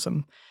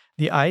individualism.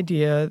 The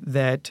idea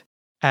that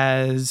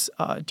as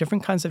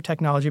different kinds of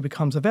technology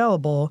becomes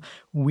available,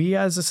 we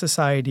as a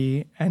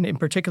society, and in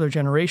particular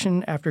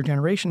generation after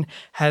generation,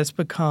 has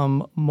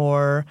become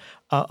more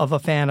of a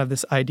fan of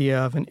this idea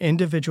of an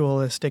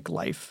individualistic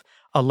life,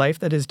 a life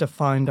that is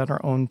defined on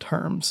our own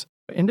terms.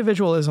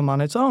 Individualism on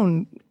its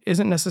own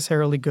isn't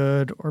necessarily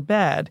good or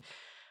bad,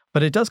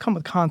 but it does come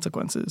with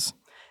consequences.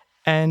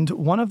 And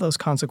one of those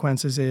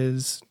consequences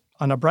is,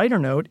 on a brighter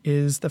note,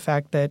 is the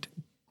fact that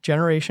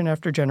generation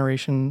after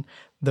generation,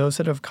 those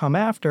that have come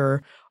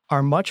after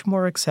are much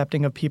more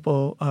accepting of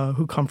people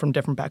who come from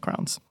different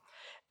backgrounds.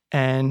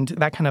 And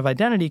that kind of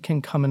identity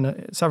can come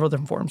in several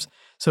different forms.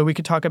 So we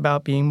could talk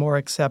about being more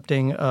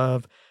accepting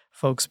of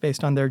folks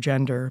based on their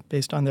gender,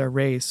 based on their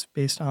race,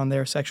 based on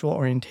their sexual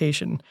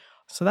orientation.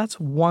 So that's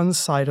one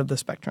side of the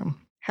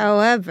spectrum.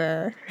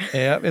 However,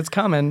 yeah, it's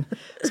coming.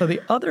 So the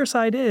other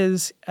side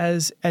is,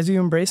 as you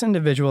embrace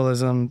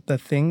individualism, the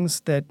things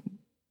that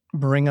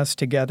bring us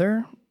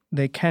together,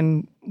 they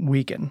can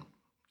weaken.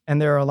 And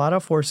there are a lot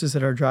of forces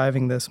that are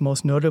driving this,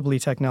 most notably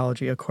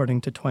technology, according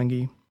to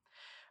Twenge.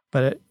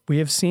 But we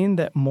have seen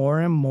that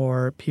more and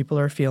more people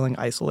are feeling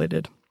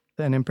isolated.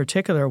 And in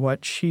particular,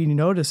 what she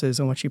notices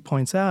and what she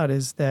points out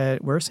is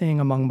that we're seeing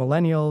among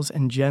millennials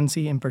and Gen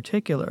Z in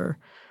particular,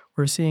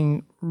 we're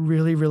seeing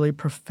really, really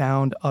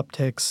profound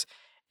upticks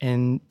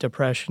in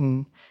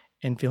depression,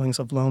 in feelings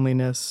of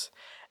loneliness,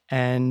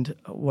 and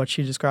what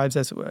she describes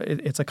as,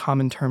 it's a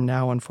common term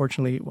now,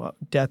 unfortunately,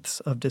 deaths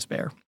of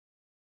despair.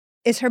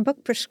 Is her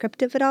book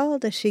prescriptive at all?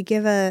 Does she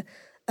give a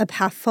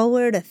path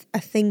forward, a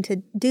thing to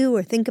do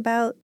or think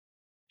about?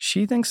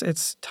 She thinks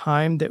it's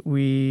time that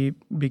we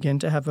begin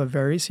to have a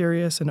very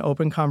serious and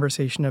open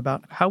conversation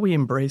about how we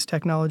embrace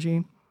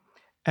technology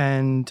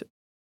and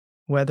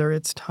whether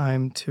it's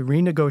time to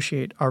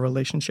renegotiate our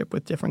relationship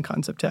with different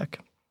kinds of tech.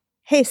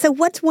 Hey, so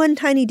what's one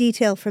tiny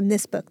detail from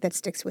this book that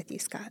sticks with you,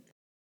 Scott?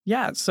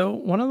 Yeah, so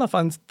one of the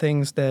fun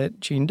things that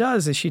Jean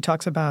does is she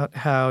talks about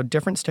how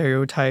different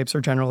stereotypes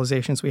or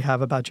generalizations we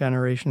have about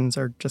generations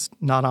are just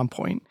not on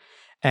point.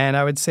 And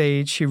I would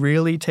say she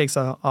really takes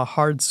a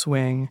hard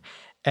swing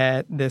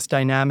at this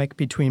dynamic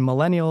between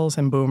millennials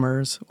and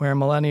boomers, where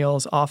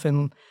millennials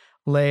often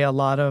lay a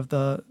lot of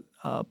the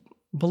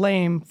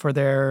blame for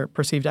their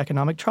perceived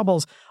economic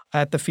troubles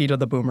at the feet of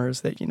the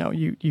boomers, that,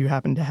 you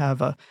happen to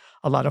have a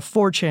lot of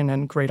fortune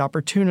and great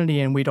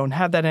opportunity, and we don't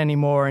have that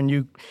anymore. And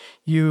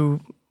you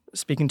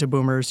speaking to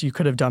boomers, you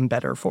could have done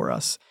better for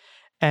us.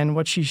 And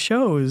what she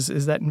shows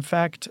is that, in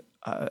fact,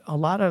 a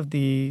lot of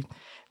the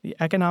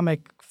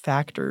economic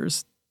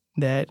factors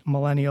that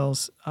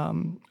millennials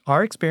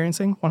are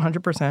experiencing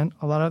 100%.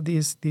 A lot of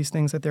these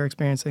things that they're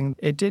experiencing,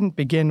 it didn't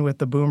begin with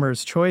the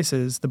boomers'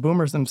 choices. The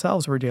boomers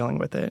themselves were dealing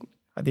with it.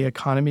 The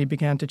economy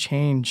began to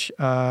change.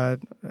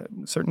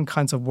 Certain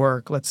kinds of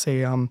work, let's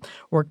say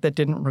work that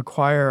didn't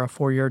require a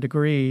 4-year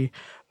degree,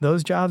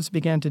 those jobs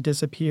began to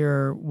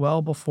disappear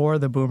well before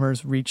the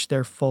boomers reached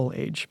their full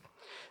age.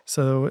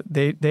 So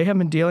they have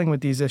been dealing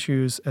with these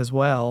issues as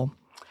well.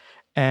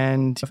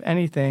 And if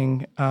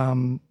anything,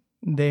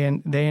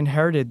 they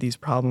inherited these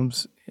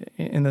problems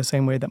in the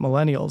same way that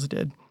millennials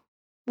did.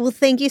 Well,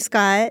 thank you,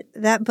 Scott.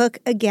 That book,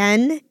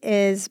 again,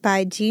 is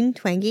by Jean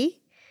Twenge,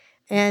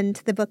 and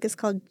the book is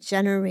called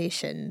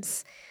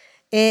Generations.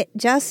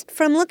 Just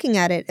from looking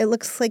at it, it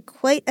looks like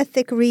quite a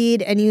thick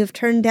read, and you have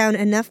turned down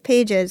enough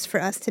pages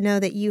for us to know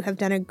that you have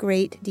done a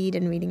great deed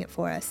in reading it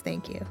for us.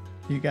 Thank you.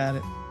 You got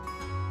it.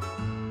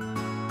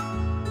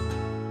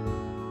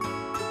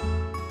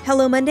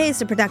 Hello Monday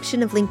is a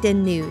production of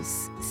LinkedIn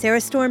News.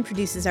 Sarah Storm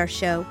produces our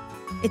show.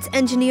 It's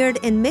engineered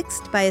and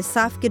mixed by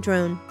Asaf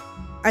Gadron.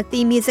 Our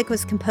theme music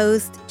was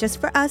composed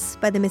just for us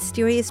by the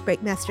mysterious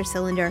Breakmaster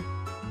Cylinder.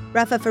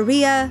 Rafa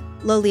Faria,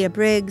 Lolia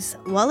Briggs,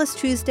 Wallace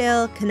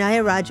Truesdale,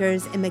 Kanaya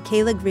Rogers, and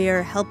Michaela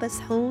Greer help us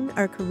hone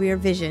our career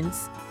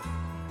visions.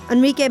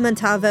 Enrique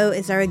Montavo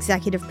is our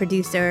executive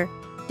producer.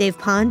 Dave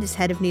Pond is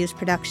head of news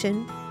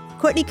production.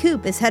 Courtney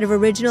Coop is head of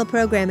original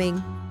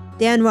programming.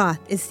 Dan Roth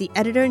is the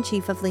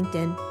editor-in-chief of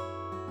LinkedIn.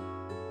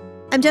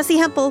 I'm Jessie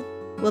Hempel.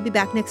 We'll be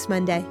back next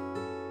Monday.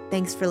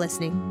 Thanks for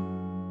listening.